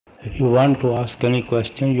If you want to ask any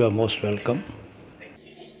question, you are most welcome.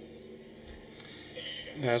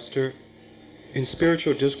 Master, in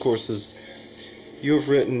spiritual discourses, you have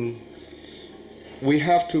written, "We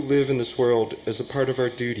have to live in this world as a part of our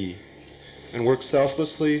duty and work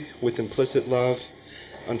selflessly with implicit love,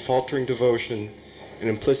 unfaltering devotion, and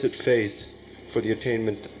implicit faith for the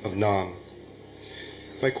attainment of Nam."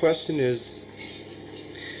 My question is,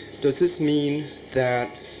 does this mean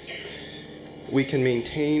that we can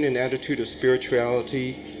maintain an attitude of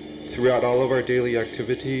spirituality throughout all of our daily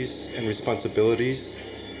activities and responsibilities?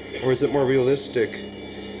 Or is it more realistic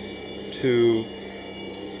to,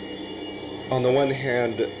 on the one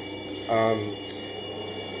hand,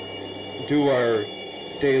 do our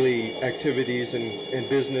daily activities and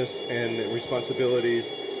business and responsibilities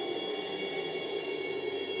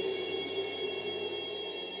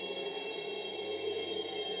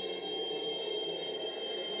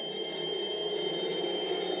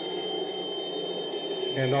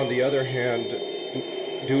and on the other hand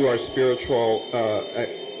do our spiritual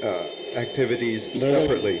activities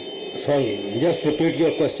separately? Sorry, just repeat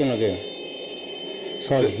your question again.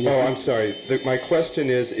 Sorry. I'm sorry. My question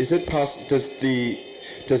is it possible?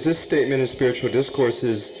 Does this statement in spiritual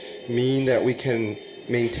discourses mean that we can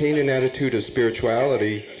maintain an attitude of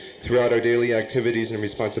spirituality throughout our daily activities and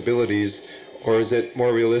responsibilities, or is it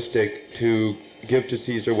more realistic to give to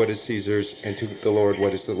Caesar what is Caesar's and to the Lord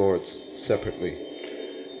what is the Lord's separately?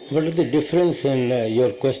 What is the difference in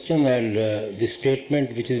your question and the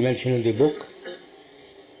statement which is mentioned in the book?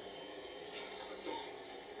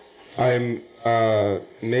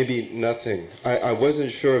 Maybe nothing. I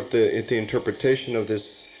wasn't sure if the interpretation of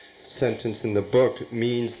this sentence in the book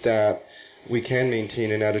means that we can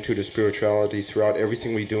maintain an attitude of spirituality throughout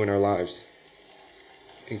everything we do in our lives,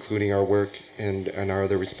 including our work and our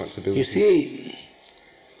other responsibilities. You see,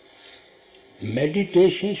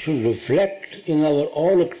 meditation should reflect in our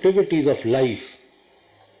all activities of life.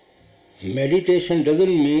 Meditation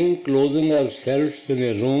doesn't mean closing ourselves in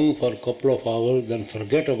a room for a couple of hours and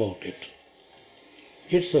forget about it.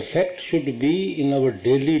 Its effect should be in our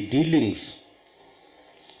daily dealings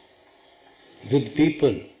with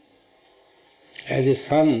people, as a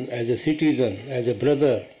son, as a citizen, as a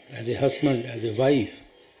brother, as a husband, as a wife,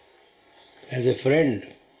 as a friend.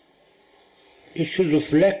 It should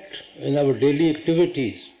reflect in our daily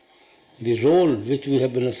activities the role which we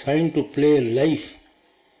have been assigned to play in life.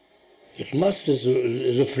 It must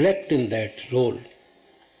reflect in that role.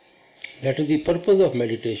 That is the purpose of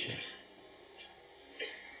meditation.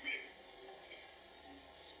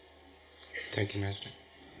 Thank you, Master.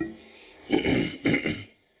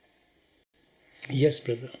 Yes,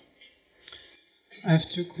 brother. I have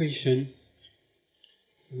two questions.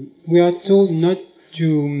 We are told not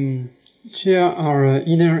to share our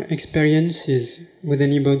inner experiences with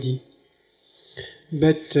anybody.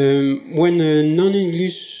 But when a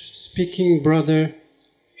non-English speaking brother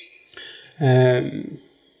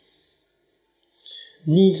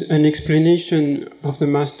needs an explanation of the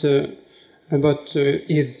Master about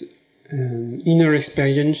his inner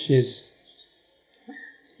experiences,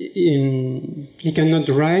 he cannot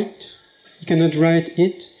write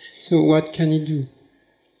it, so what can he do?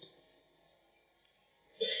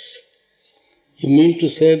 You mean to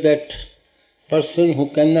say that person who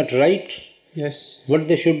cannot write? Yes. What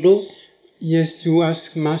they should do? Yes, to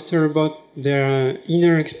ask Master about their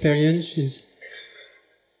inner experiences.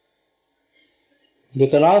 They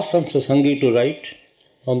can ask some satsangi to write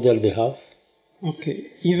on their behalf. Okay,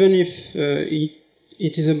 even if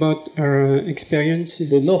it is about our experiences?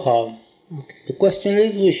 There's no harm. Okay. The question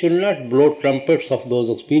is, we should not blow trumpets of those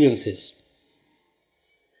experiences.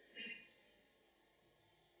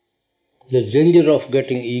 There's danger of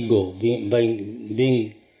getting ego,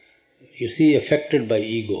 being, you see, affected by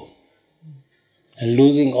ego and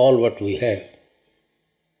losing all what we have.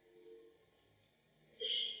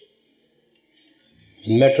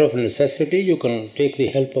 In matter of necessity, you can take the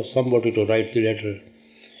help of somebody to write the letter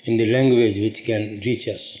in the language which can reach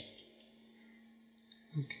us.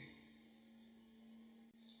 Okay.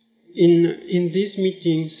 In these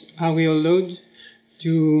meetings, are we allowed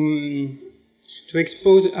to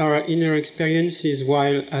expose our inner experiences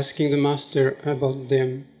while asking the Master about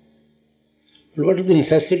them? What is the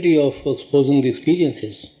necessity of exposing the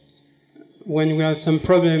experiences? When we have some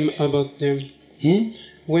problem about them.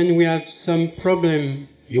 When we have some problem.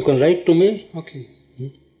 You can write to me. Okay.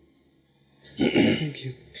 Thank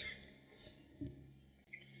you.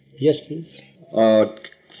 Yes, please.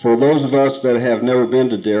 For those of us that have never been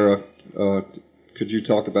to Dara, could you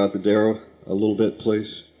talk about the Dara a little bit,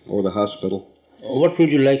 please, or the hospital? What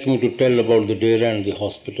would you like me to tell about the Dara and the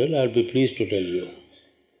hospital? I'll be pleased to tell you.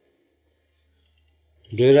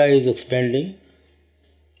 Dera is expanding.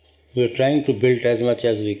 We are trying to build as much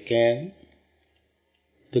as we can,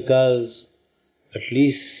 because at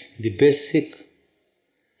least the basic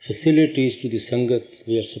facilities to the Sangat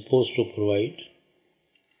we are supposed to provide.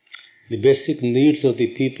 The basic needs of the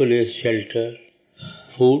people is shelter,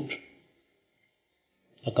 food,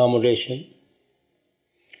 accommodation,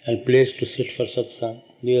 and place to sit for satsang.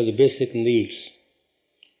 These are the basic needs.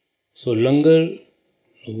 So langar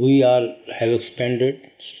we have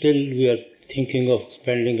expanded. Still we are thinking of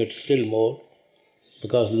expanding it still more,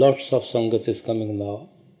 because lots of sangat is coming now.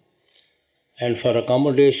 And for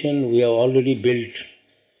accommodation we have already built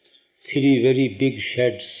 3 very big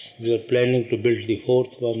sheds. We are planning to build the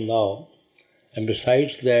 4th one now. And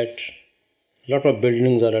besides that, a lot of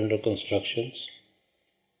buildings are under construction.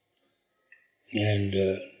 And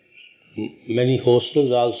many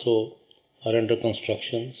hostels also are under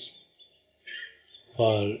construction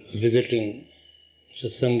for visiting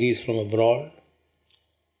satsangis from abroad,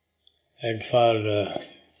 and for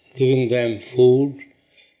giving them food,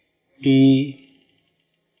 tea.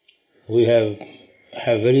 We have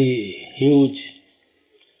very huge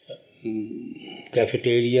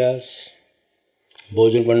cafeterias,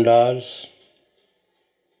 bhojan bhandars,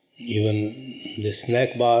 even the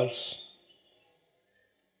snack bars.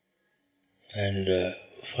 And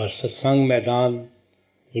for satsang Maidan,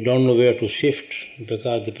 we don't know where to shift,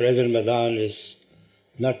 because the present Maidan is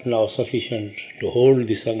not now sufficient to hold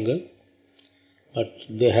the Sangha, but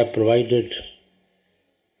they have provided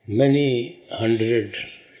many hundred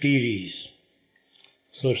TVs.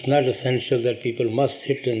 So it's not essential that people must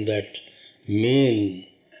sit in that main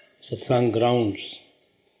satsang grounds.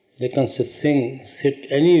 They can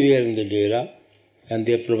sit anywhere in the dera, and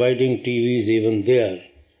they are providing TVs even there,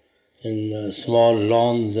 in small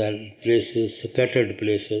lawns and places, scattered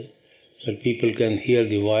places, so that people can hear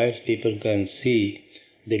the voice, people can see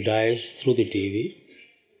the dais through the TV.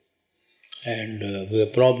 And we have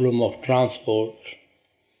a problem of transport,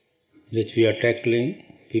 which we are tackling,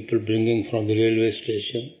 people bringing from the railway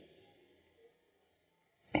station.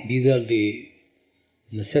 These are the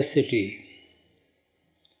necessity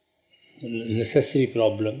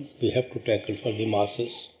problems we have to tackle for the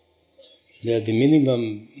masses. They are the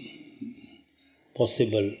minimum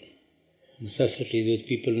possible necessities which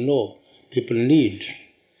people know, people need.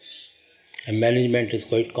 And management is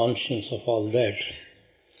quite conscious of all that.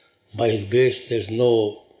 By His grace, there is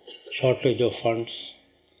no shortage of funds,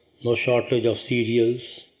 no shortage of cereals,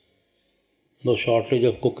 no shortage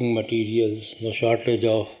of cooking materials, no shortage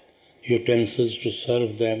of utensils to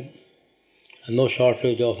serve them, and no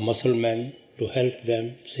shortage of muscle men to help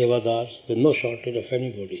them, sevadars. There is no shortage of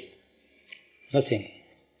anybody, nothing.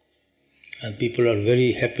 And people are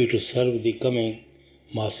very happy to serve the coming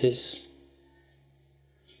masses.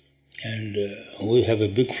 And we have a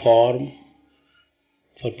big farm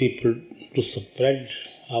for people to spread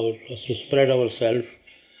ourselves,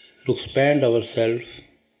 to expand ourselves.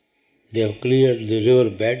 They have cleared the river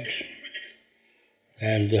bed,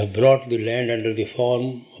 and they have brought the land under the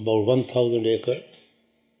farm, about 1,000 acres.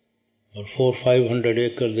 About 400-500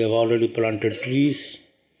 acres they have already planted trees,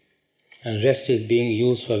 and rest is being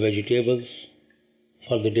used for vegetables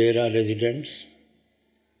for the Dera residents.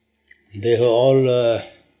 They have all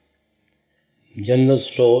general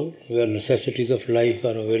store where necessities of life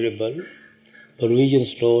are available, provision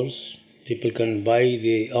stores. People can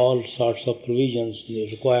buy all sorts of provisions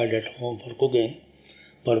required at home for cooking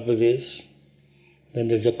purposes. Then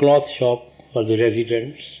there's a cloth shop for the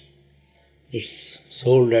residents. It's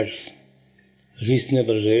sold at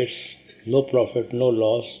reasonable rates, no profit, no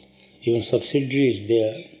loss, even subsidy is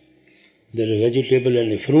there. There is a vegetable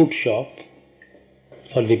and a fruit shop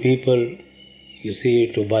for the people, you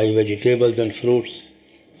see, to buy vegetables and fruits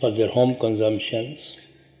for their home consumptions.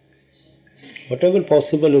 Whatever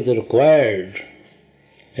possible is required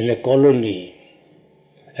in a colony,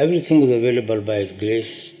 everything is available by His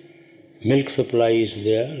grace. Milk supply is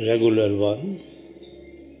there, regular one.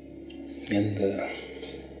 And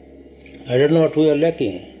I don't know what we are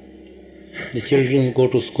lacking. The children go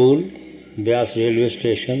to school, Beas railway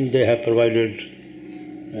station, they have provided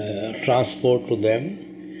transport to them.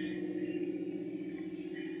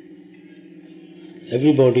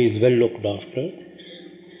 Everybody is well looked after.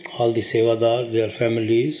 All the sevadars, their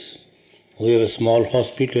families. We have a small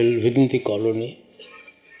hospital within the colony.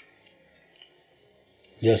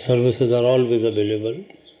 Their services are always available.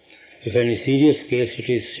 If any serious case, it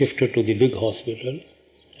is shifted to the big hospital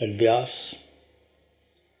at Beas.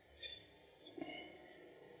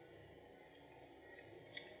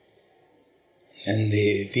 And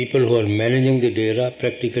the people who are managing the Dera,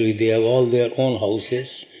 practically they have all their own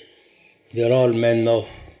houses. They are all men of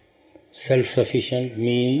self-sufficient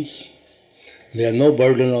means. They have no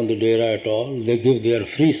burden on the Dera at all. They give their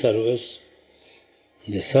free service.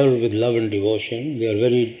 They serve with love and devotion. They are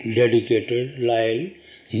very dedicated, loyal,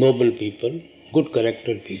 noble people, good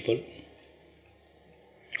character people,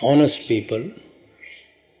 honest people.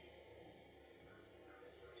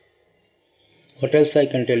 What else I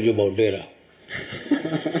can tell you about Dera?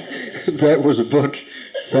 That was a book.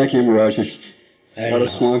 Thank you, Maharaji. And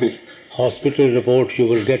Radha Swami. hospital report, you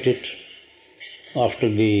will get it after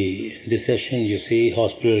the session. You see,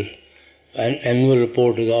 hospital annual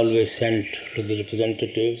report is always sent to the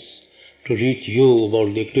representatives to reach you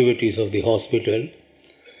about the activities of the hospital.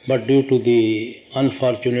 But due to the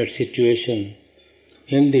unfortunate situation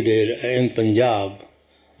in Punjab,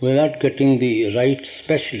 we are not getting the right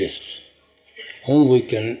specialists whom we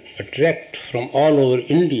can attract from all over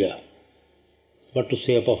India, what to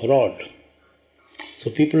say of abroad. So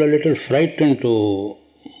people are a little frightened to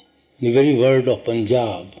the very word of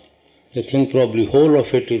Punjab. They think probably whole of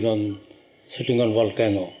it is sitting on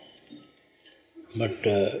volcano. But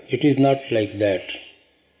it is not like that.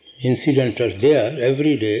 Incidents are there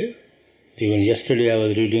every day. Even yesterday I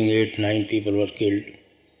was reading 8-9 people were killed.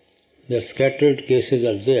 The scattered cases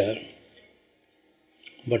are there.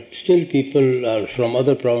 But still people from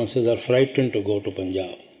other provinces are frightened to go to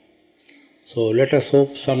Punjab. So let us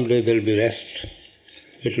hope someday there will be rest.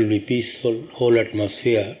 It will be peaceful, whole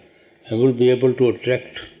atmosphere, and we'll be able to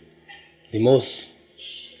attract the most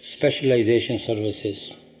specialization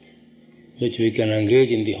services which we can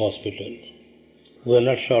engage in the hospital. We are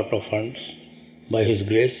not short of funds by His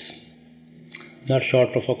grace, not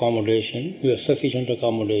short of accommodation. We have sufficient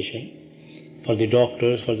accommodation for the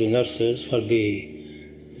doctors, for the nurses, for the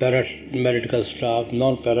paramedical staff,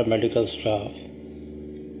 non-paramedical staff,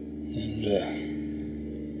 and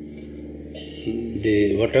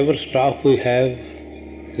the whatever staff we have,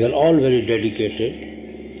 they are all very dedicated,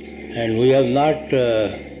 and we have not,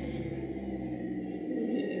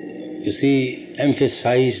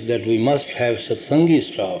 emphasized that we must have satsangi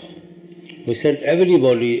staff. We said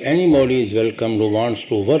anybody is welcome who wants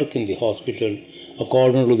to work in the hospital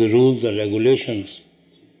according to the rules and regulations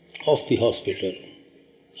of the hospital.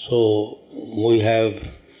 So we have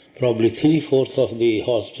probably 3/4 of the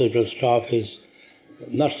hospital staff is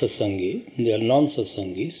not satsangi, they are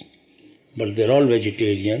non-satsangis, but they are all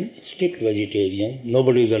vegetarian, strict vegetarian.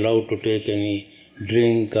 Nobody is allowed to take any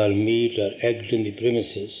drink or meat or eggs in the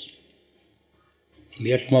premises.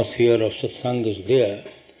 The atmosphere of satsang is there,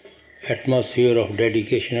 atmosphere of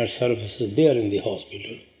dedication and service is there in the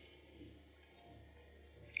hospital.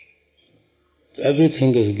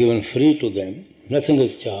 Everything is given free to them, nothing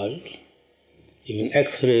is charged. Even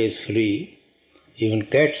X-ray is free, even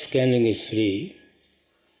CAT scanning is free.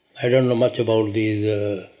 I don't know much about these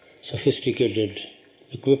sophisticated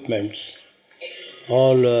equipments.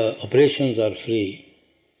 All operations are free.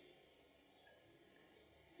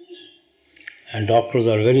 And doctors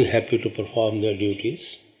are very happy to perform their duties.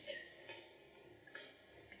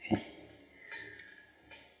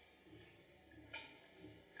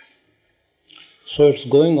 So it's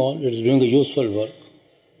going on, it's doing a useful work.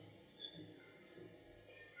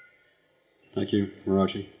 Thank you,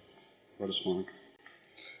 Maharaji. Radha Swami.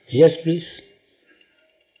 Yes, please.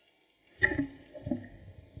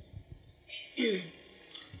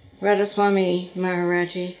 Radha Soami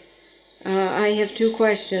Maharaji, I have 2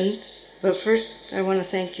 questions, but first I want to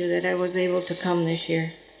thank you that I was able to come this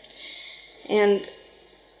year. And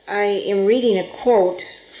I am reading a quote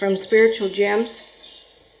from Spiritual Gems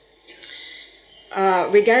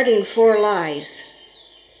regarding 4 lives.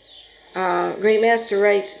 Great Master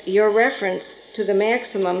writes, your reference to the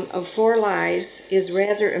maximum of 4 lives is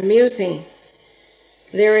rather amusing.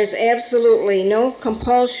 There is absolutely no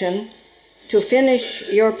compulsion to finish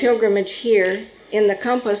your pilgrimage here in the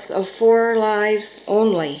compass of 4 lives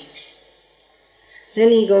only. Then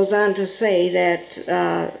he goes on to say that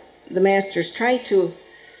the Masters try to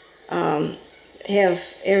have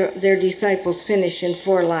their disciples finish in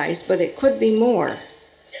 4 lives, but it could be more.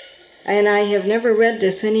 And I have never read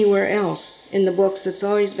this anywhere else in the books. It's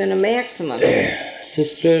always been a maximum.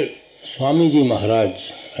 Sister Swamiji Maharaj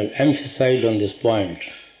has emphasized on this point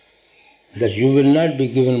that you will not be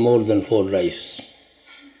given more than 4 lives.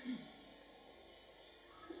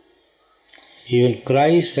 Even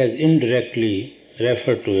Christ has indirectly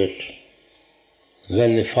referred to it.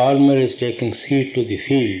 When the farmer is taking seed to the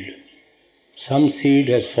field, some seed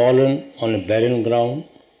has fallen on a barren ground,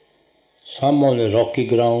 some on a rocky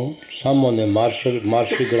ground, some on a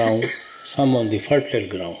marshy ground, some on the fertile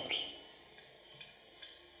grounds.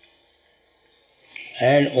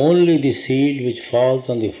 and only the seed which falls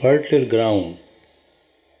on the fertile ground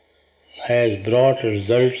has brought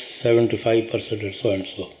results 75% or so and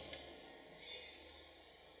so.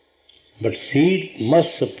 But seed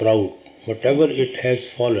must sprout whatever it has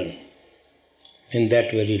fallen in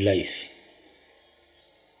that very life.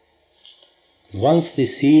 Once the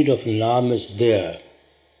seed of Naam is there,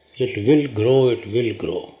 it will grow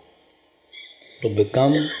to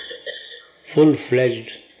become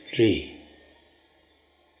full-fledged tree.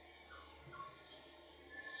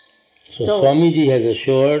 So Swamiji has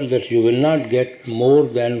assured that you will not get more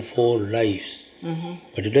than 4 lives.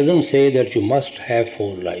 But it doesn't say that you must have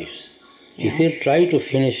 4 lives. He said try to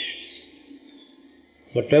finish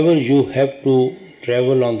whatever you have to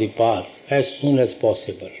travel on the path as soon as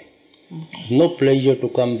possible. No pleasure to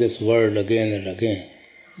come this world again and again.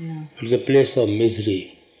 No. It's a place of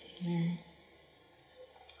misery.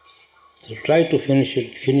 So try to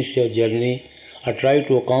finish your journey, or try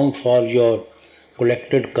to account for your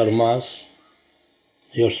collected karmas,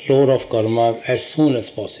 your store of karmas as soon as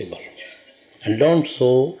possible. And don't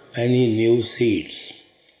sow any new seeds.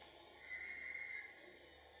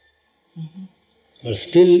 But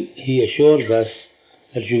still he assures us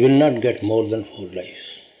that you will not get more than 4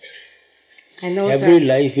 lives. And those Every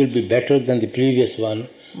life will be better than the previous one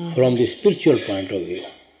from the spiritual point of view.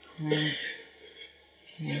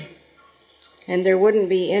 And there wouldn't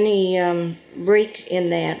be any break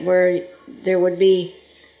in that, where there would be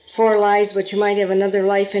 4 lives, but you might have another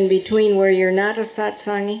life in between where you're not a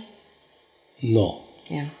satsangi? No.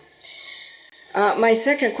 Yeah. My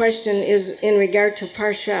second question is in regard to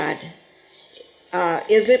Parshad.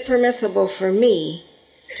 Is it permissible for me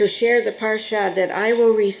to share the Parshad that I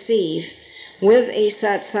will receive with a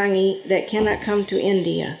satsangi that cannot come to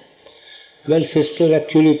India? Well, sister,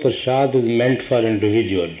 actually Prasad is meant for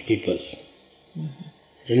individual people.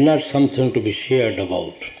 It's not something to be shared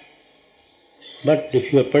about. But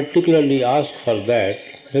if you are particularly asked for that,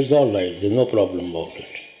 it's all right. There's no problem about it.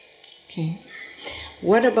 Okay.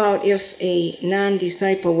 What about if a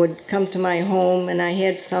non-disciple would come to my home and I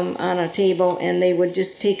had some on a table and they would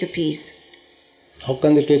just take a piece? How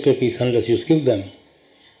can they take a piece unless you give them?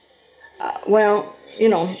 Well, you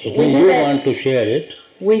know, When you want to share it,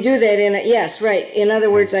 we do that yes, right. In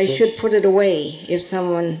other words, I should put it away if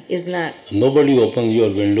someone is not. nobody opens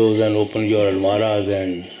your windows and opens your almaras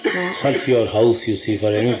and search your house, you see,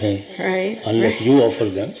 for anything, Right. unless you offer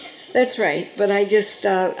them. That's right, but I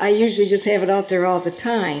usually just have it out there all the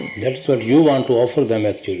time. That's what you want to offer them,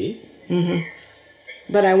 actually.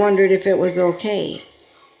 But I wondered if it was okay.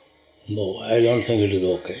 No, I don't think it is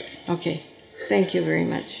okay. Okay. Thank you very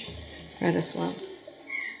much, Radha Soami.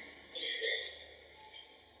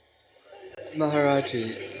 Maharaji,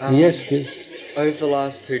 Yes, please. over the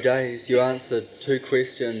last 2 days you answered 2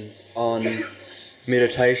 questions on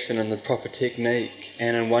meditation and the proper technique,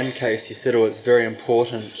 and in one case you said it was very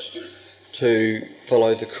important to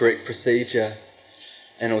follow the correct procedure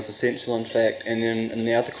and it was essential in fact, and then in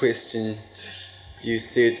the other question you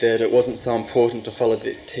said that it wasn't so important to follow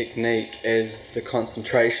the technique as the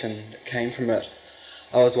concentration that came from it.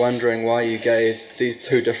 I was wondering why you gave these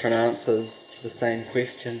 2 different answers to the same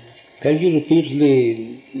question. Can you repeat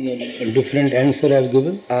the different answer I've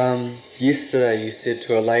given? Yesterday you said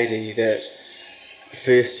to a lady that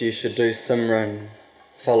first you should do Simran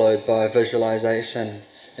followed by visualization,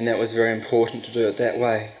 and that was very important to do it that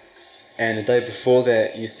way. And the day before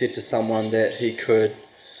that you said to someone that he could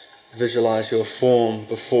visualize your form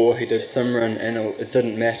before he did Simran, and it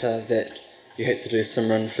didn't matter that you had to do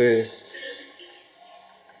Simran first.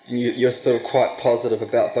 And you're sort of quite positive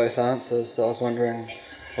about both answers, so I was wondering,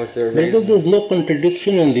 was there a reason? There's no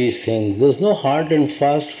contradiction in these things. There's no hard and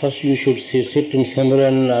fast, first you should sit in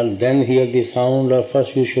Simran and then hear the sound, or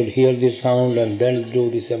first you should hear the sound and then do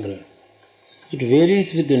the Simran. It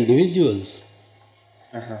varies with individuals.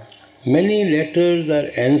 Many letters are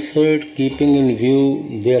answered keeping in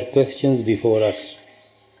view their questions before us.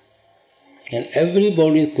 And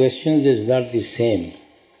everybody's questions is not the same.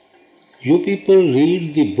 You people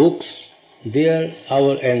read the books, they are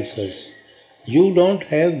our answers. You don't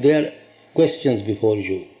have their questions before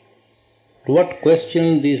you. To what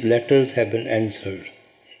question these letters have been answered?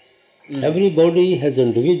 Everybody has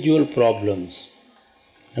individual problems,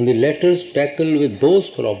 and the letters tackle with those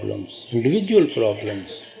problems, individual problems.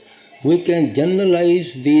 We can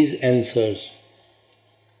generalize these answers,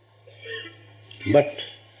 but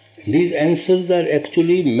these answers are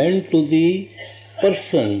actually meant to the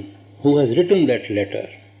person who has written that letter,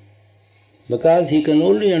 because he can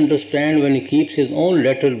only understand when he keeps his own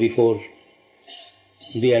letter before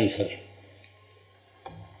the answer.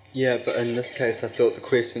 Yeah, but in this case I thought the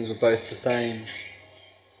questions were both the same.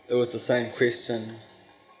 it was the same question.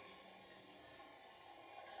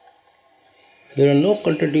 There are no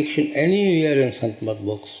contradiction anywhere in Sant Mat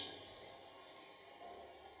books.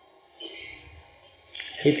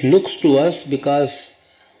 It looks to us because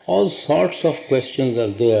all sorts of questions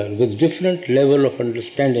are there with different level of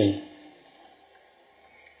understanding,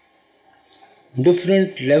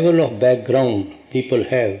 different level of background people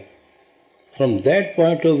have. From that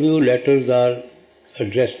point of view, letters are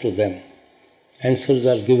addressed to them, answers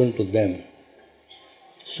are given to them.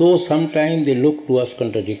 So sometimes they look to us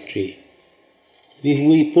contradictory. If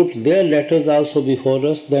we put their letters also before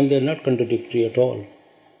us, then they are not contradictory at all.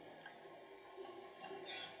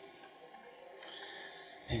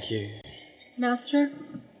 Thank you. Master?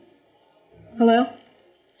 Hello?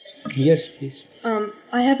 Yes, please.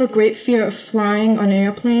 I have a great fear of flying on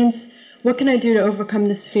airplanes. What can I do to overcome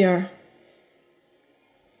this fear?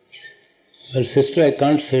 Well, sister, I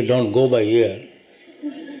can't say don't go by air.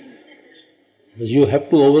 You have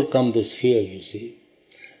to overcome this fear, you see.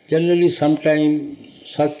 Generally, sometimes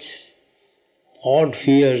such odd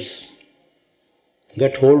fears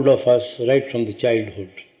get hold of us right from the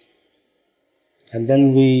childhood. And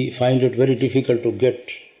then we find it very difficult to get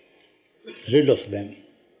rid of them.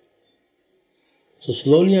 So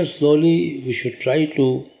slowly and slowly we should try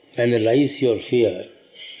to analyze your fear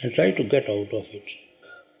and try to get out of it.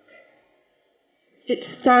 It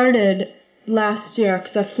started last year,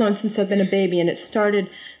 because I've flown since I've been a baby, and it started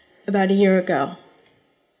about a year ago.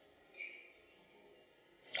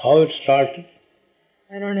 How it started?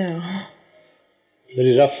 I don't know.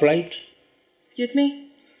 Very rough flight? Excuse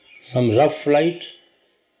me? Some rough flight?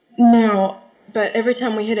 No, but every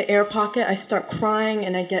time we hit an air pocket, I start crying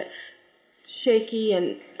and I get shaky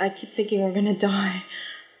and I keep thinking we're going to die.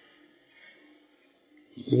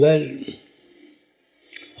 Well,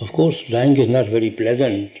 of course, dying is not very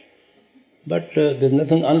pleasant, but there's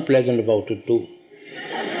nothing unpleasant about it too.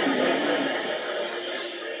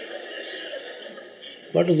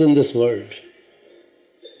 What is in this world?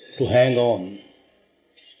 To hang on.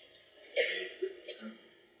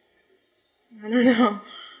 I don't know.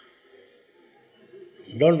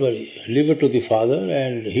 Don't worry, leave it to the Father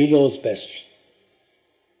and He knows best.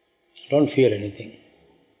 Don't fear anything.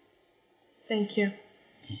 Thank you.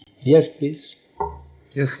 Yes, please.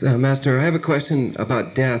 Yes, Master, I have a question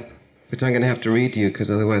about death, which I'm going to have to read to you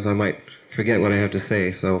because otherwise I might forget what I have to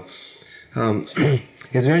say. So,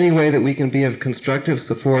 is there any way that we can be of constructive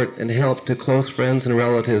support and help to close friends and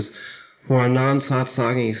relatives who are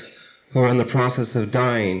non-satsangis, who are in the process of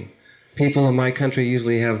dying? People in my country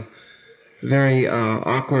usually have very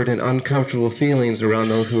awkward and uncomfortable feelings around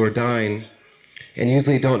those who are dying and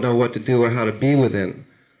usually don't know what to do or how to be with them.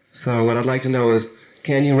 So what I'd like to know is,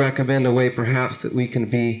 can you recommend a way perhaps that we can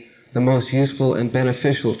be the most useful and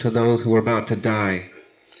beneficial to those who are about to die?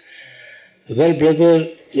 Well, brother,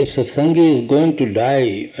 if Satsangi is going to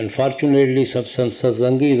die, unfortunately some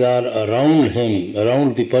Satsangis are around him,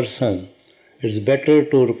 around the person, it's better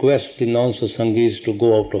to request the non-Satsangis to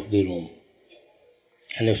go out of the room.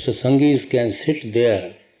 And if Satsangis can sit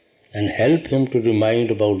there and help him to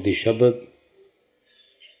remind about the Shabad,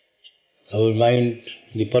 or remind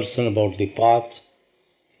the person about the path,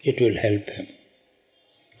 it will help him.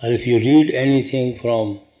 Or if you read anything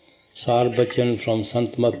from Sar Bachan, from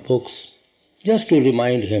Sant Mat books, just to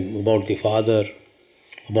remind him about the Father,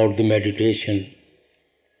 about the meditation,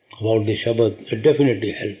 about the Shabad, it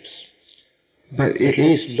definitely helps. But at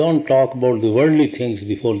least don't talk about the worldly things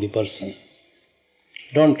before the person.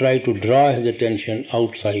 Don't try to draw his attention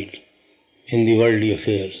outside in the worldly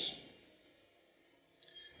affairs.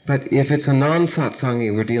 But if it's a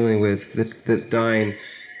non-satsangi we're dealing with that's dying,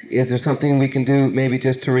 is there something we can do maybe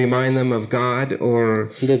just to remind them of God,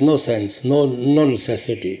 or... There's no sense, no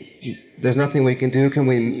necessity. There's nothing we can do? Can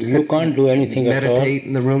we You can't do anything at all. Meditate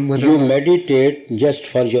in the room with You them? meditate just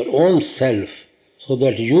for your own self, so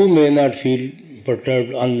that you may not feel perturbed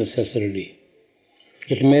unnecessarily.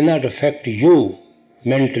 It may not affect you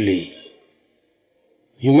mentally.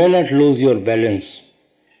 You may not lose your balance,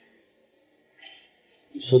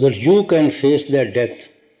 so that you can face that death,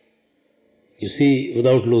 you see,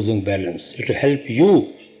 without losing balance. It will help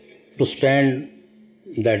you to stand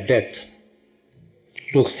that death,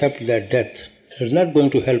 to accept that death. It's not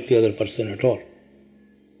going to help the other person at all.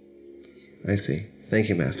 I see. Thank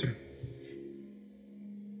you, Master.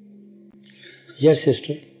 Yes,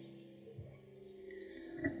 sister.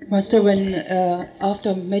 Master, when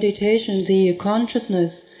after meditation the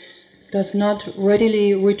consciousness does not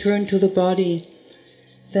readily return to the body,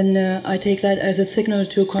 then I take that as a signal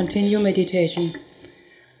to continue meditation.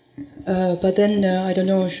 But then, I don't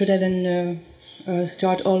know, should I then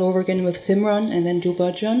start all over again with Simran and then do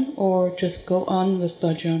bhajan, or just go on with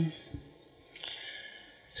bhajan?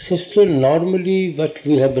 Sister, normally what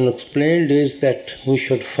we have been explained is that we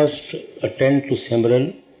should first attend to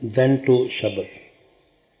Simran, then to Shabad.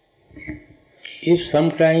 If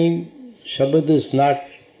sometime Shabad is not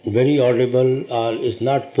very audible or is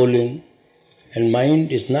not pulling, and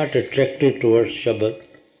mind is not attracted towards Shabad,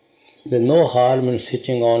 there's no harm in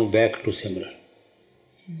switching on back to Simran.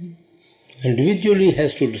 Individually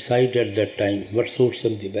has to decide at that time what suits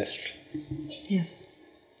him the best. Yes.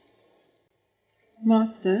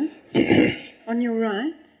 Master, on your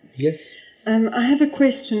right, Yes. I have a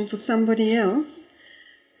question for somebody else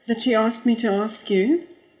that she asked me to ask you.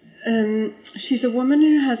 She's a woman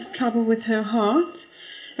who has trouble with her heart,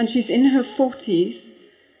 and she's in her 40s.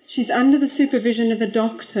 She's under the supervision of a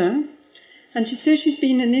doctor, and she says she's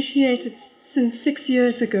been initiated since 6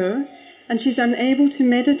 years ago, and she's unable to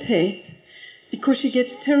meditate because she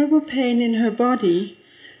gets terrible pain in her body,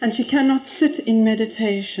 and she cannot sit in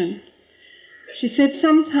meditation. She said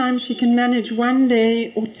sometimes she can manage 1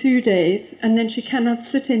 day or 2 days, and then she cannot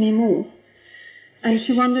sit anymore. And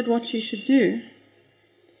she wondered what she should do.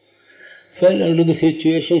 Well, under the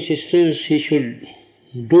situation, sister, she should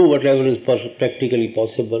do whatever is practically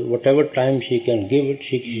possible. Whatever time she can give it,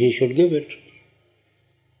 she should give it.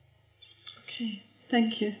 Okay,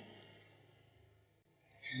 thank you.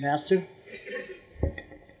 Master?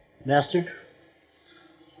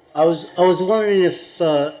 I was wondering if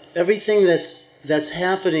everything that's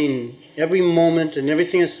happening, every moment and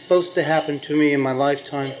everything that's supposed to happen to me in my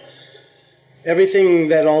lifetime, everything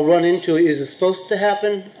that I'll run into, is it supposed to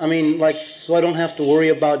happen? I mean, like, so I don't have to worry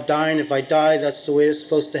about dying. If I die, that's the way it's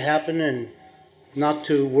supposed to happen, and not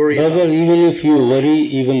to worry about it. Even if you worry,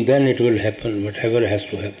 even then it will happen, whatever has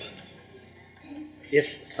to happen.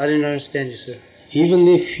 I didn't understand you, sir. Even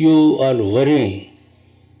if you are worrying,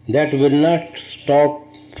 that will not stop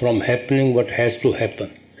from happening what has to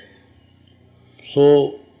happen.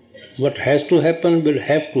 So, what has to happen will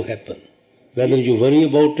have to happen, whether you worry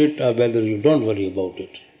about it or whether you don't worry about it.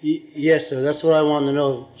 Yes, sir, that's what I want to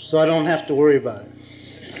know, so I don't have to worry about it.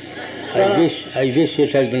 I wish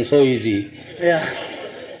it has been so easy. Yeah.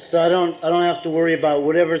 So I don't have to worry about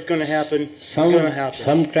whatever's going to happen. It's going to happen.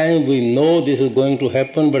 Sometimes we know this is going to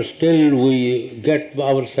happen, but still we get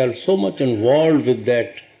ourselves so much involved with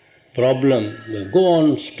that problem. We go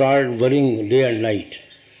on, start worrying day and night,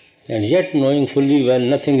 and yet knowing fully well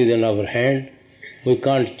nothing is in our hand. We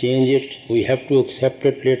can't change it. We have to accept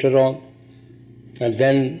it later on, and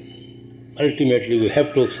then ultimately we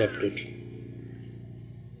have to accept it.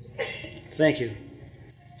 Thank you.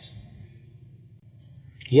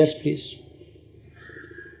 Yes, please.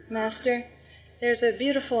 Master, there's a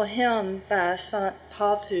beautiful hymn by Sant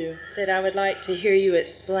Paltu that I would like to hear you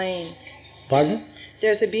explain. Pardon?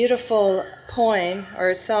 There's a beautiful poem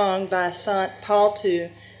or song by Sant Paltu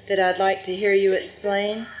that I'd like to hear you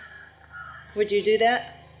explain. Would you do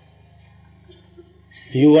that?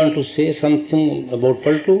 You want to say something about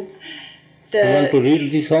Paltu? You want to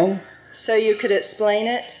read the song? So you could explain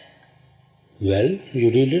it? Well,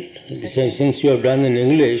 you read it. Okay. Since you have done in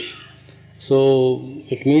English, so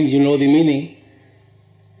it means you know the meaning.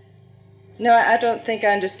 No, I don't think I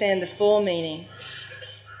understand the full meaning.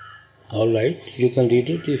 All right, you can read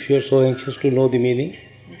it if you're so anxious to know the meaning.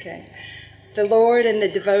 Okay. The Lord and the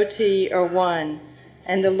devotee are one,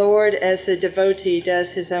 and the Lord as the devotee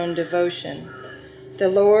does his own devotion. The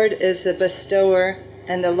Lord is the bestower,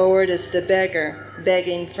 and the Lord is the beggar,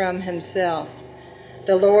 begging from himself.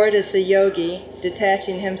 The Lord is the yogi,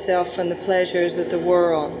 detaching himself from the pleasures of the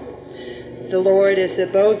world. The Lord is the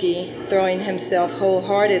bogi, throwing himself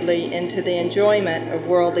wholeheartedly into the enjoyment of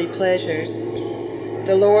worldly pleasures.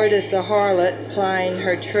 The Lord is the harlot, plying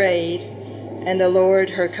her trade, and the Lord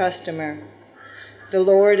her customer. The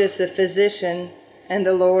Lord is the physician, and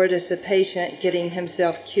the Lord is the patient, getting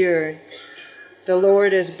himself cured. The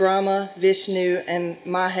Lord is Brahma, Vishnu, and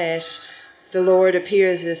Mahesh. The Lord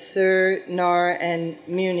appears as Sur, Nar, and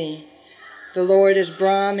Muni. The Lord is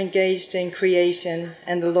Brahm, engaged in creation,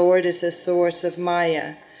 and the Lord is the source of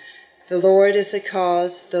Maya. The Lord is the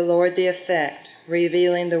cause, the Lord the effect,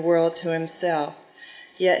 revealing the world to himself.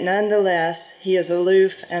 Yet nonetheless, he is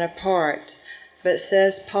aloof and apart. But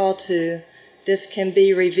says Paltu, this can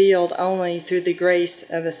be revealed only through the grace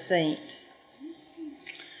of a saint.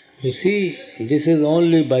 You see, this is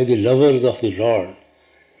only by the lovers of the Lord.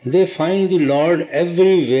 They find the Lord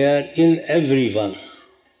everywhere in everyone.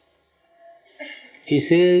 He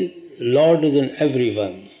says, Lord is in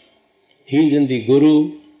everyone. He is in the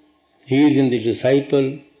Guru, He is in the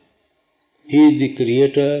disciple, He is the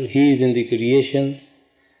Creator, He is in the creation.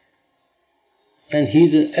 And He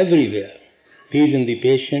is everywhere. He is in the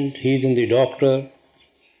patient, He is in the doctor,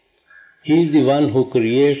 He is the one who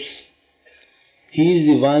creates, He is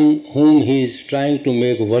the one whom He is trying to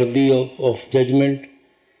make worthy of judgment,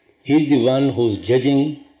 He is the one who is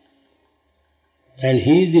judging, and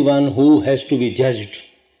He is the one who has to be judged.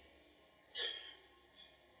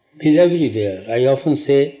 He is everywhere. I often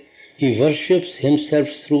say He worships Himself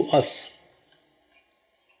through us.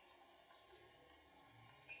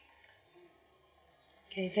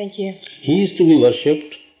 Okay, thank you. He is to be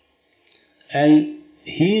worshipped, and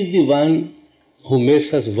He is the one who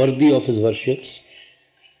makes us worthy of His worships,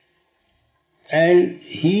 and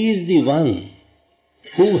He is the one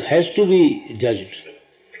who has to be judged.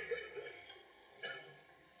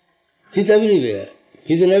 He is everywhere.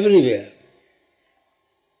 He is in everywhere.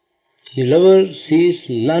 The lover sees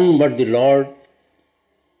none but the Lord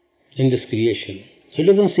in this creation. He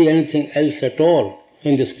doesn't see anything else at all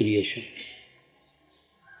in this creation.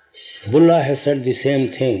 Buddha has said the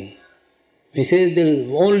same thing. He says there is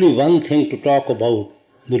only one thing to talk about,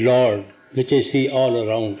 the Lord, which I see all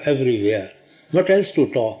around, everywhere. What else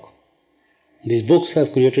to talk? These books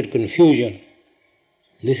have created confusion.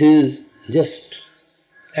 This is just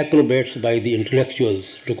acrobats by the intellectuals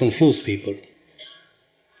to confuse people.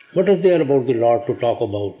 What is there about the Lord to talk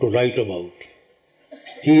about, to write about?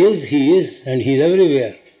 He is, and He is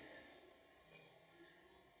everywhere.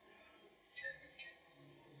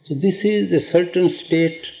 So this is a certain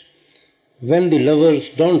state when the lovers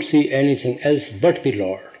don't see anything else but the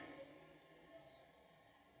Lord.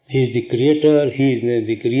 He is the creator, He is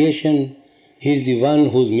the creation, He is the one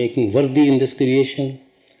who is making worthy in this creation,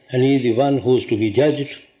 and He is the one who is to be judged,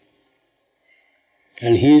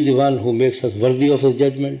 and He is the one who makes us worthy of His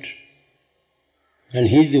judgment, and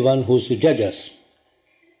He is the one who is to judge us.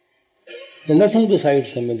 There is nothing besides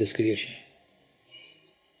Him in this creation.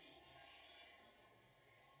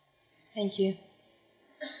 Thank you.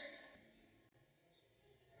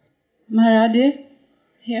 Maharaj,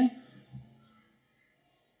 here.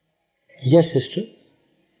 Yes, sister.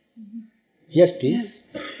 Yes, please.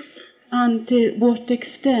 And to what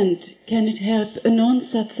extent can it help a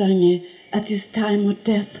non-satsanga at his time of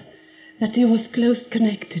death that he was close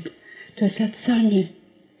connected to a satsanga?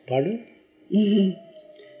 Pardon?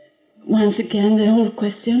 Once again, the whole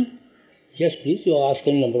question. Yes, please. You are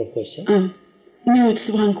asking a number of questions. No, it's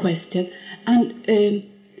one question. And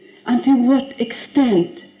to what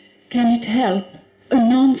extent can it help a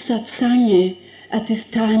non-satsanga at his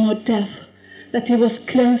time of death that he was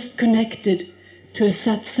close connected to a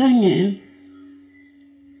satsanga?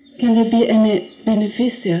 Can there be any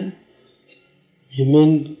beneficial? You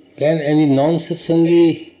mean, can any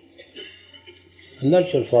non-satsangi? I'm not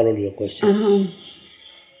sure I followed your question.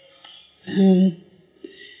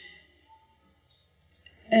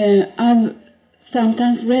 I've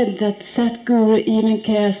sometimes read that Satguru even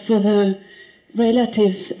cares for the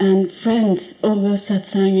relatives and friends of a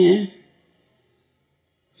satsanga.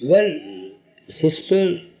 Well,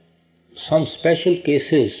 sister, some special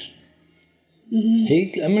cases,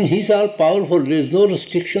 he's all powerful, there is no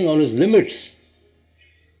restriction on his limits.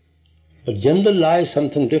 But general law is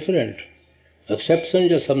something different.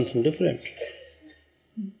 Exceptions are something different.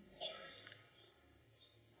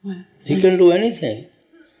 He can do anything.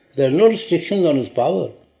 There are no restrictions on his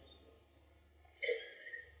power.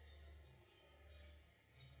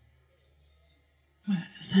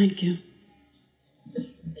 Thank you.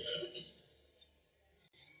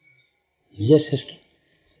 Yes, sister.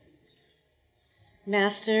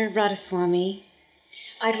 Master Radha Soami,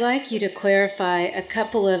 I'd like you to clarify a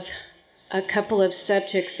couple of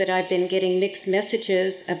subjects that I've been getting mixed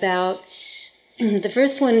messages about. The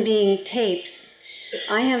first one being tapes.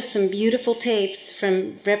 I have some beautiful tapes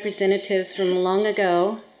from representatives from long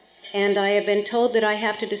ago, and I have been told that I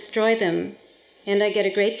have to destroy them, and I get a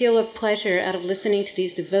great deal of pleasure out of listening to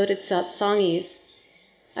these devoted satsangis.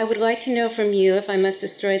 I would like to know from you if I must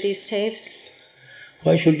destroy these tapes.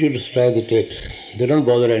 Why should you destroy the tapes? They don't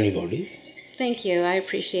bother anybody. Thank you. I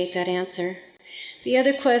appreciate that answer. The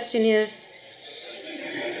other question is,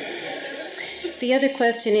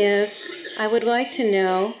 I would like to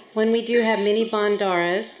know, when we do have many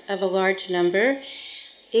bandaras of a large number,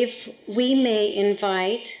 if we may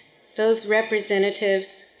invite those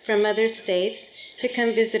representatives from other states to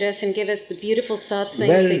come visit us and give us the beautiful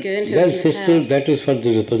satsangs they given to us in the sister, past. that is for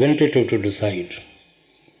the representative to decide.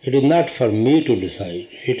 It is not for me to decide.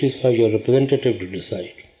 It is for your representative to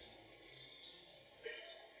decide.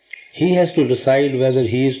 He has to decide whether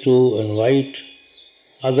he is to invite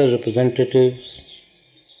other representatives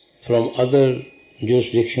from other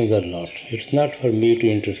jurisdictions or not. It's not for me to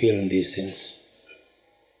interfere in these things.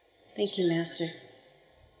 Thank you, Master.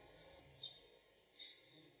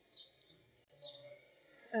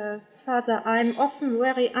 Father, I'm often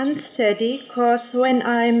very unsteady because when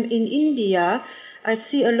I'm in India, I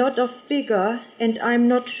see a lot of beggar and I'm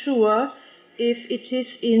not sure if it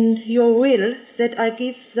is in your will that I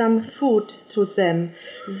give some food to them.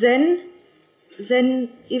 Then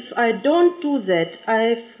if I don't do that, I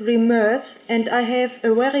have remorse and I have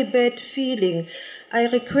a very bad feeling. I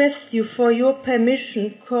request you for your permission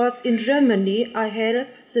because in Germany I help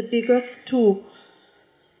the beggars too.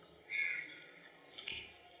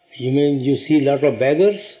 You mean you see a lot of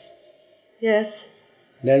beggars? Yes.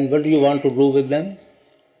 Then what do you want to do with them?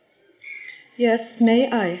 Yes,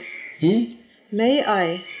 may I? May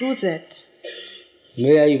I do that?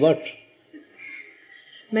 May I what?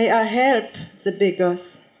 May I help the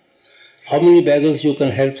beggars? How many beggars you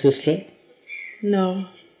can help, sister? No.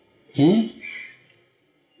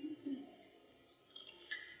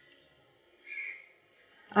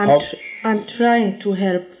 I'm trying to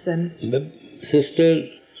help them. Sister,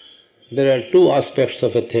 there are two aspects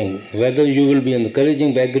of a thing. Whether you will be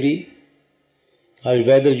encouraging beggary or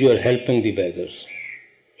whether you are helping the beggars.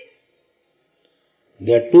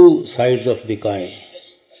 There are two sides of the coin.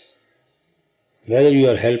 Whether you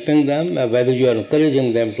are helping them or whether you are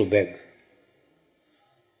encouraging them to beg.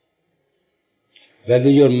 Whether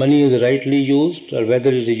your money is rightly used or whether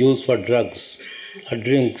it is used for drugs or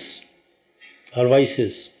drinks or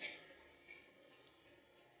vices.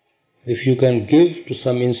 If you can give to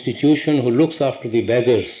some institution who looks after the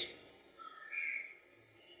beggars,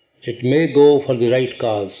 it may go for the right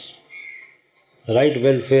cause, the right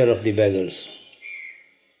welfare of the beggars.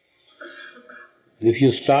 If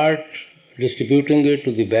you start distributing it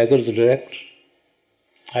to the beggars direct,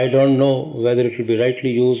 I don't know whether it will be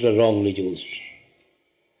rightly used or wrongly used.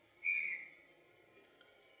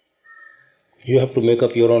 You have to make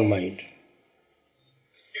up your own mind.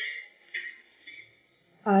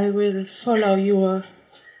 I will follow your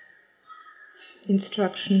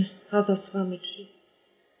instruction, Radha Swamiji.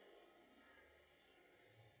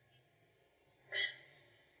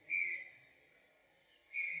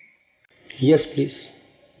 Yes, please.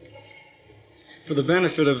 For the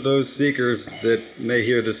benefit of those seekers that may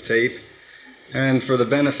hear this tape, and for the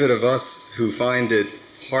benefit of us who find it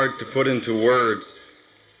hard to put into words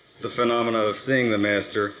the phenomena of seeing the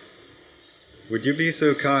Master, would you be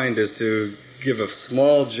so kind as to give a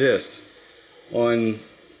small gist on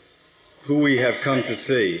who we have come to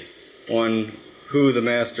see, on who the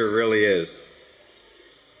Master really is?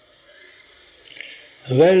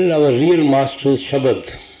 Well, our real Master is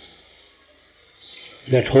Shabad,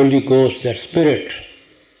 that Holy Ghost, that Spirit,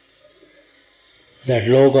 that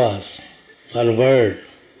Logos, our Word,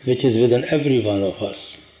 which is within every one of us.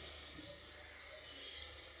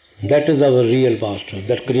 That is our real Master,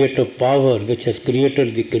 that creative power which has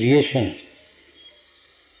created the creation.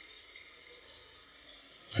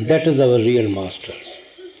 And that is our real Master.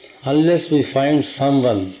 Unless we find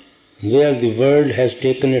someone where the world has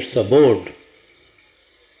taken its abode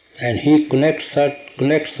and he connects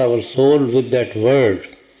our soul with that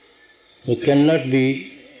word, we cannot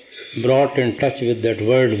be brought in touch with that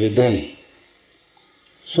word within.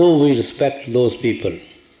 So we respect those people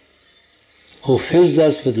who fills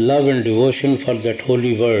us with love and devotion for that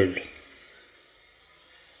holy word.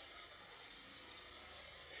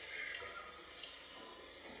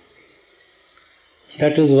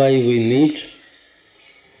 That is why we need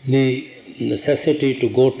the necessity to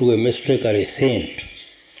go to a mystic or a saint.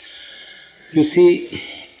 You see,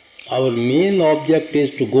 our main object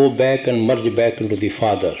is to go back and merge back into the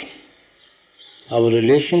Father. Our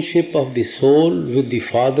relationship of the soul with the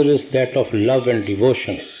Father is that of love and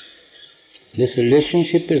devotion. This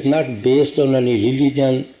relationship is not based on any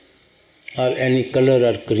religion or any color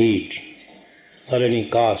or creed or any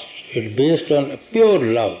caste. It's based on pure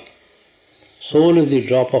love. Soul is the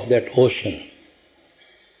drop of that ocean.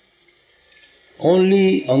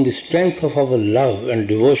 Only on the strength of our love and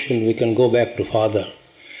devotion we can go back to Father.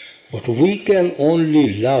 But we can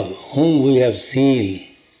only love whom we have seen,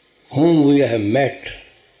 whom we have met,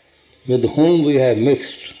 with whom we have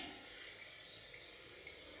mixed.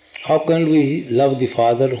 How can we love the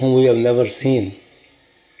Father whom we have never seen?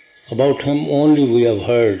 About Him only we have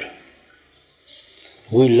heard.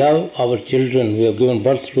 We love our children, we have given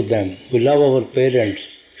birth to them. We love our parents,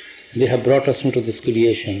 they have brought us into this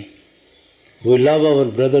creation. We love our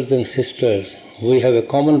brothers and sisters, we have a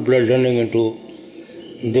common blood running into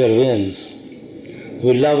their veins.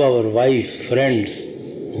 We love our wife, friends,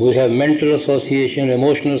 we have mental association,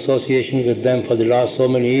 emotional association with them for the last so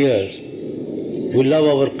many years. We love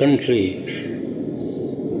our country,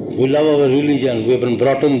 We love our religion, we have been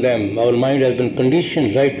brought in them, our mind has been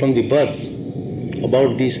conditioned right from the birth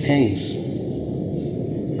about these things.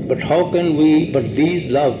 But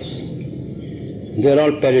these loves, they are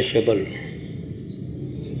all perishable.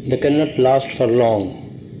 They cannot last for long.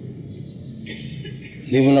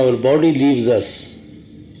 Even our body leaves us.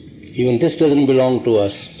 Even this doesn't belong to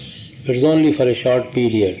us. It's only for a short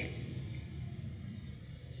period.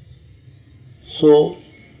 So,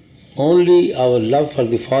 only our love for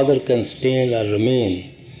the Father can stay or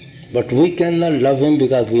remain. But we cannot love Him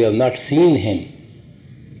because we have not seen Him.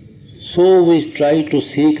 So we try to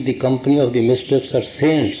seek the company of the mystics or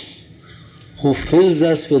saints who fills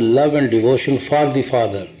us with love and devotion for the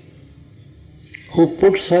Father, who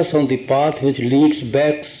puts us on the path which leads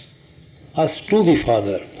back us to the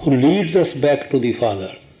Father, who leads us back to the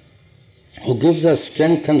Father, who gives us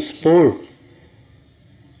strength and support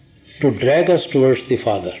to drag us towards the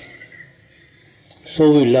Father. So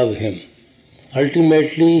we love Him.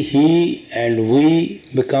 Ultimately, He and we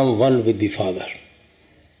become one with the Father.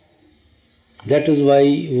 That is why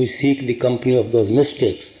we seek the company of those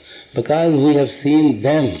mystics, because we have seen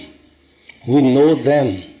them, we know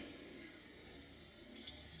them,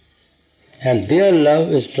 and their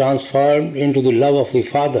love is transformed into the love of the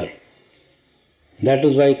Father. That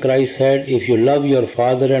is why Christ said, if you love your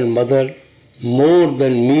father and mother more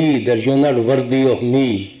than me, that you are not worthy of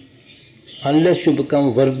me. Unless you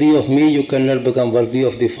become worthy of me, you cannot become worthy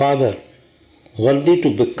of the Father. Worthy to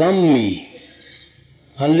become me.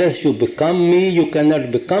 Unless you become me, you cannot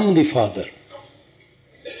become the Father.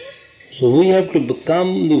 So we have to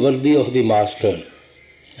become the worthy of the Master,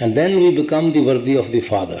 and then we become the worthy of the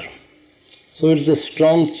Father. So it's a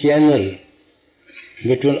strong channel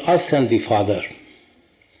between us and the Father.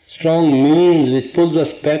 Strong means which pulls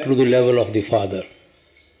us back to the level of the Father.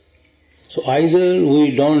 So either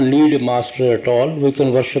we don't need a master at all, we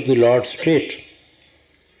can worship the Lord straight.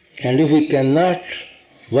 And if we cannot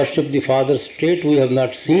worship the Father straight, we have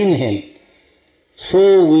not seen Him.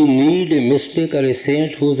 So we need a mystic or a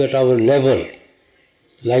saint who is at our level,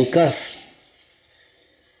 like us,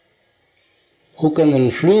 who can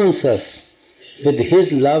influence us with his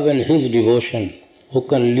love and his devotion, who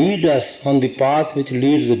can lead us on the path which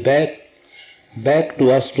leads back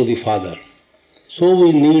to us, to the Father. So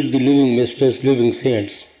we need the living mystics, living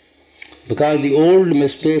saints. Because the old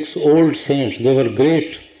mystics, old saints, they were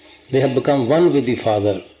great. They have become one with the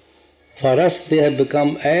Father. For us, they have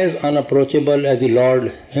become as unapproachable as the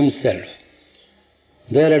Lord Himself.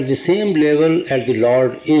 They are at the same level as the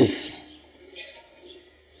Lord is.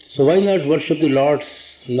 So why not worship the Lord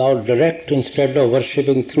now direct instead of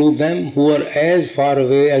worshipping through them who are as far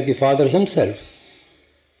away as the Father Himself?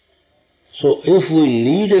 So if we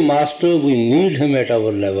need a master, we need him at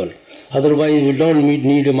our level. Otherwise we don't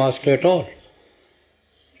need a master at all.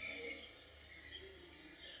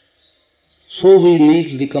 So we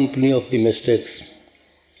need the company of the mystics,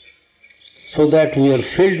 so that we are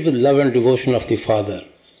filled with love and devotion of the Father,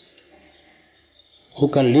 who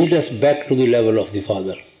can lead us back to the level of the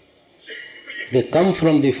Father. They come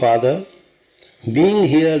from the Father. Being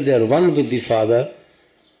here, they are one with the Father,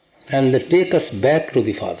 and they take us back to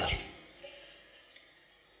the Father.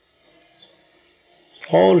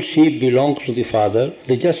 All sheep belong to the Father,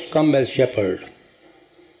 they just come as shepherd.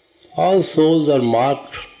 All souls are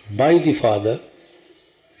marked by the Father.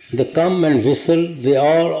 They come and whistle, they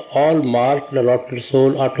are all marked, the allotted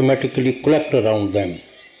soul automatically collect around them.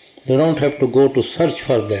 They don't have to go to search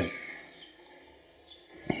for them.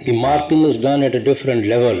 The marking is done at a different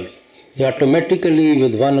level. They automatically,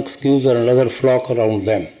 with one excuse or another, flock around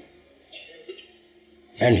them.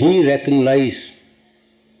 And he recognizes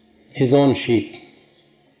his own sheep.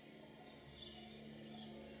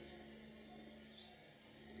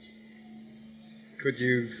 Could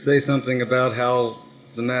you say something about how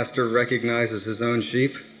the Master recognizes his own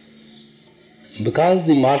sheep? Because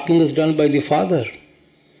the marking is done by the Father,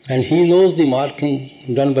 and he knows the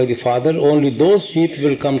marking done by the Father, only those sheep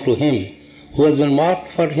will come to him who has been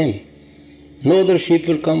marked for him. No other sheep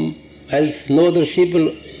will come else, no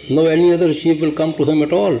any other sheep will come to him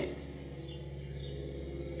at all.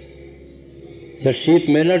 That sheep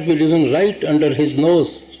may not be living right under his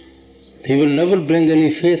nose. He will never bring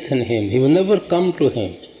any faith in him. He will never come to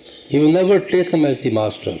him. He will never take him as the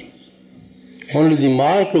master. Only the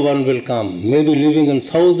marked one will come, maybe living in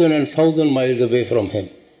 1,000 and 1,000 miles away from him.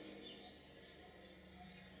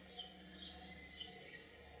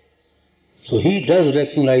 So he does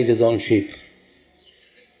recognize his own sheep.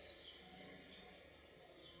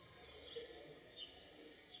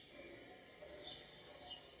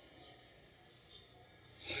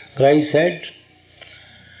 Christ said,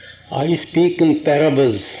 I speak in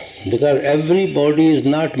parables Because everybody is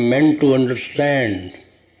not meant to understand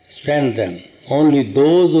them. Only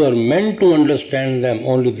those who are meant to understand them,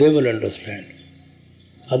 only they will understand.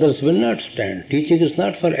 Others will not stand. Teaching is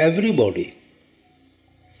not for everybody.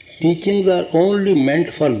 Teachings are only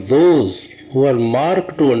meant for those who are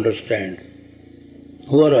marked to understand,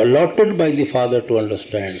 who are allotted by the Father to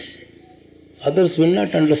understand. Others will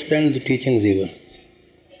not understand the teachings even.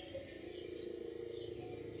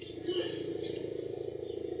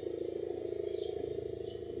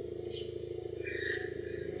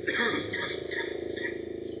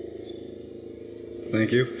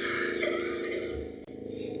 Thank you.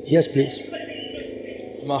 Yes, please.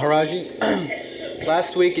 Maharaji,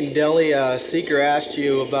 last week in Delhi, a seeker asked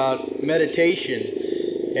you about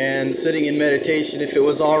meditation and sitting in meditation, if it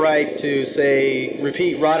was all right to say,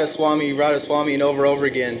 repeat Radha Soami and over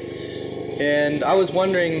again. And I was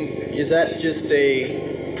wondering, is that just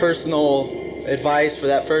a personal advice for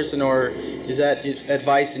that person, or is that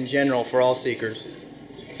advice in general for all seekers?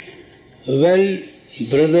 Well,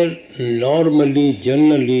 brother, normally,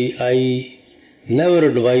 generally, I never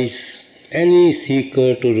advise any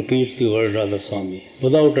seeker to repeat the word Radha Soami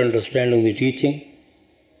without understanding the teaching,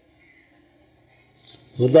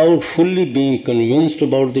 without fully being convinced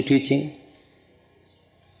about the teaching,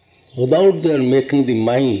 without their making the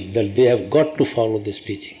mind that they have got to follow this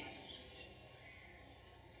teaching.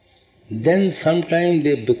 Then sometimes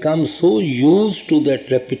they become so used to that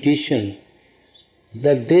repetition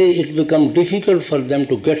that it becomes difficult for them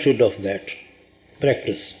to get rid of that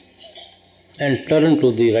practice and turn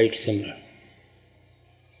to the right Simran.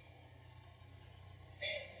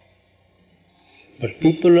 But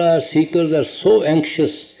seekers are so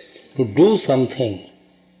anxious to do something,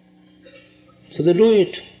 so they do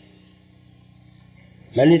it.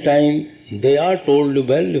 Many times they are told,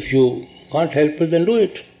 well, if you can't help it, then do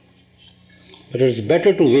it. But it's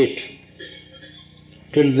better to wait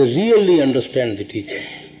till they really understand the teaching,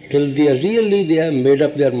 till they have made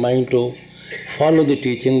up their mind to follow the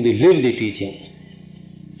teaching, they live the teaching,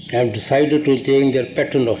 have decided to change their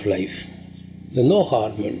pattern of life. There's no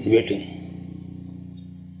harm in waiting.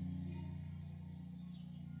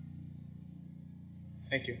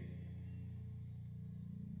 Thank you.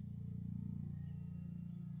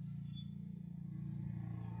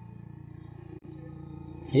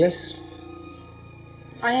 Yes?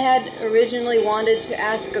 I had originally wanted to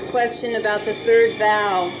ask a question about the third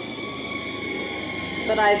vow,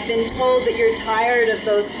 but I've been told that you're tired of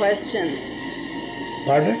those questions.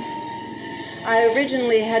 Pardon? I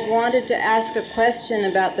originally had wanted to ask a question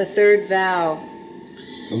about the third vow.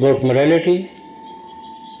 About morality?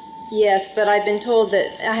 Yes, but I've been told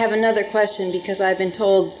that I have another question because I've been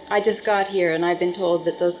told, I just got here and I've been told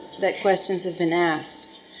that that questions have been asked.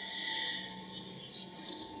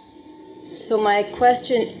 So my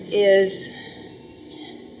question is,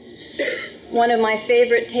 one of my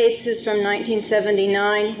favorite tapes is from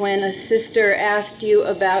 1979 when a sister asked you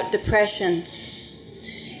about depression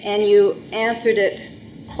and you answered it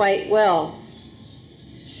quite well.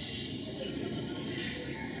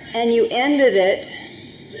 And you ended it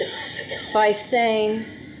by saying,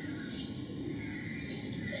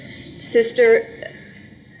 Sister,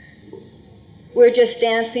 we're just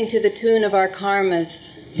dancing to the tune of our karmas.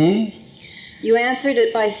 You answered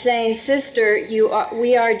it by saying, Sister,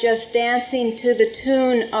 we are just dancing to the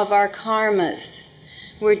tune of our karmas.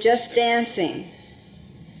 We're just dancing.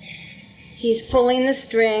 He's pulling the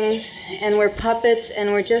strings, and we're puppets,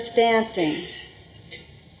 and we're just dancing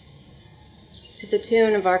to the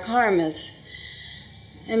tune of our karmas.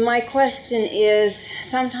 And my question is,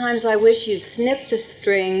 sometimes I wish you'd snip the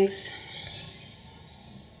strings,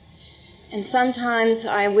 and sometimes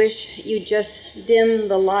I wish you'd just dim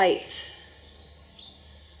the lights.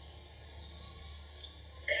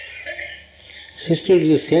 Sister, it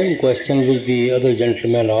is the same question which the other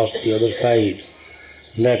gentleman asked the other side,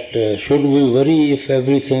 that should we worry if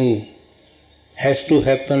everything has to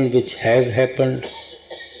happen which has happened?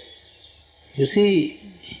 You see,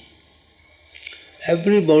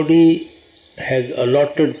 everybody has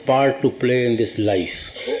allotted part to play in this life.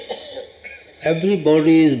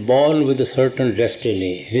 Everybody is born with a certain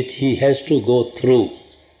destiny which he has to go through.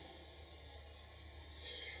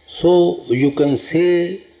 So you can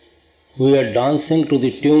say we are dancing to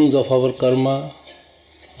the tunes of our karma,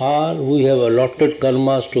 or we have allotted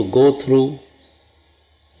karmas to go through,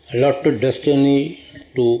 allotted destiny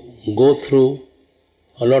to go through,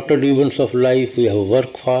 allotted events of life we have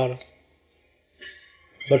worked for.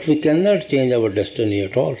 But we cannot change our destiny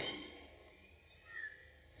at all.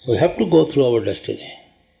 We have to go through our destiny.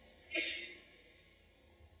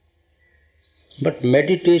 But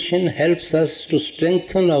meditation helps us to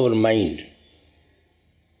strengthen our mind,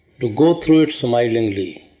 to go through it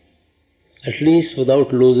smilingly, at least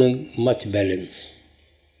without losing much balance.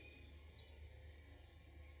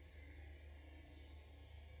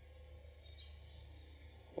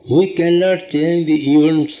 We cannot change the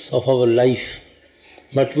events of our life,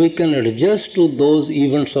 but we can adjust to those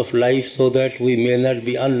events of life so that we may not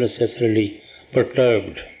be unnecessarily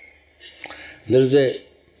perturbed. There is a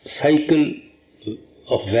cycle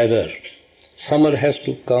of weather. Summer has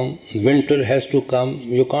to come, winter has to come.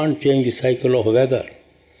 You can't change the cycle of weather.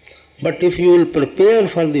 But if you will prepare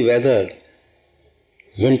for the weather,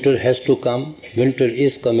 winter has to come, winter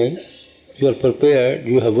is coming, you are prepared,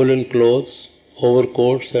 you have woolen clothes,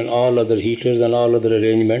 overcoats and all other heaters and all other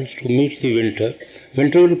arrangements to meet the winter.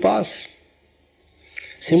 Winter will pass.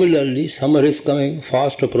 Similarly, summer is coming,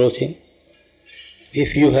 fast approaching.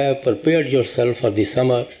 If you have prepared yourself for the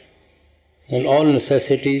summer and all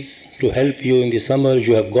necessities to help you in the summer,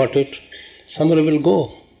 you have got it, summer will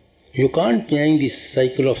go. You can't change the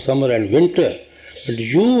cycle of summer and winter, but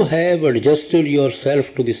you have adjusted yourself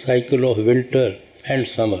to the cycle of winter and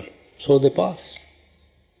summer, so they pass.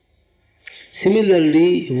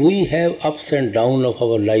 Similarly, we have ups and downs of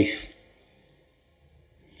our life.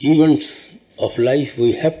 Events of life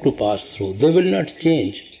we have to pass through. They will not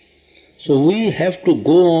change. So we have to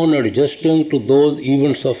go on adjusting to those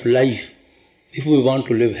events of life if we want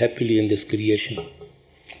to live happily in this creation.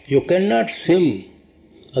 You cannot swim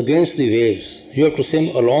against the waves. You have to swim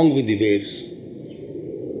along with the waves.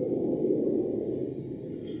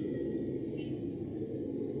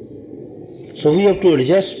 So we have to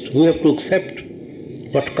adjust, we have to accept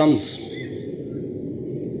what comes.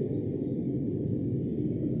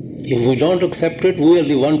 If we don't accept it, we are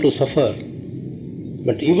the one to suffer.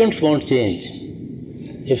 But events won't change.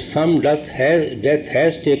 If some death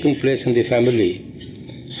has taken place in the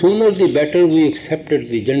family, sooner the better we accept it.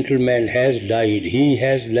 The gentleman has died, he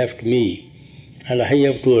has left me, and I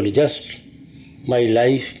have to adjust my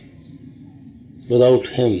life without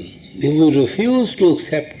him. If we refuse to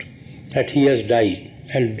accept that he has died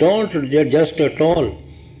and don't adjust at all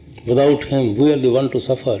without him, we are the one to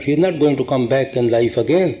suffer. He is not going to come back in life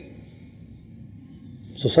again.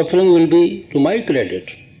 So suffering will be to my credit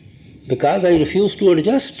because I refuse to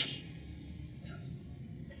adjust.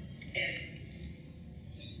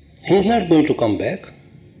 He is not going to come back.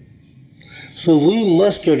 So we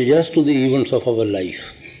must adjust to the events of our life.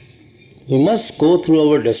 We must go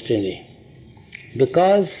through our destiny.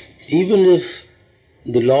 Because even if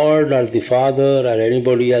the Lord or the Father or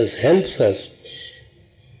anybody else helps us,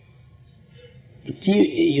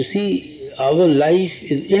 you see, our life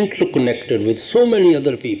is interconnected with so many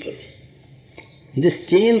other people. This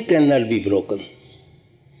chain cannot be broken.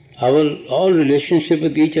 Our all relationships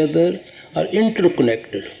with each other are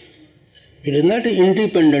interconnected. It is not an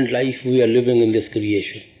independent life we are living in this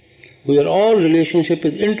creation. We are all relationship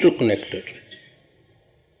is interconnected.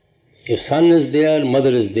 If son is there, mother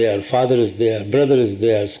is there, father is there, brother is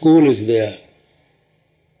there, school is there,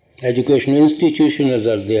 educational institutions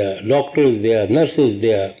are there, doctor is there, nurse is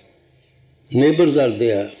there, neighbors are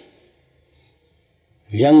there,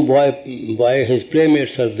 young boy, his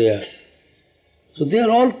playmates are there. So they are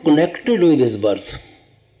all connected with his birth.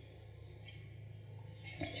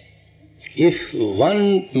 If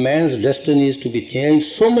one man's destiny is to be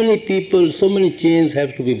changed, so many people, so many chains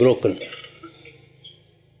have to be broken.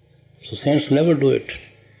 So saints never do it.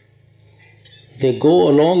 They go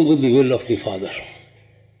along with the will of the Father.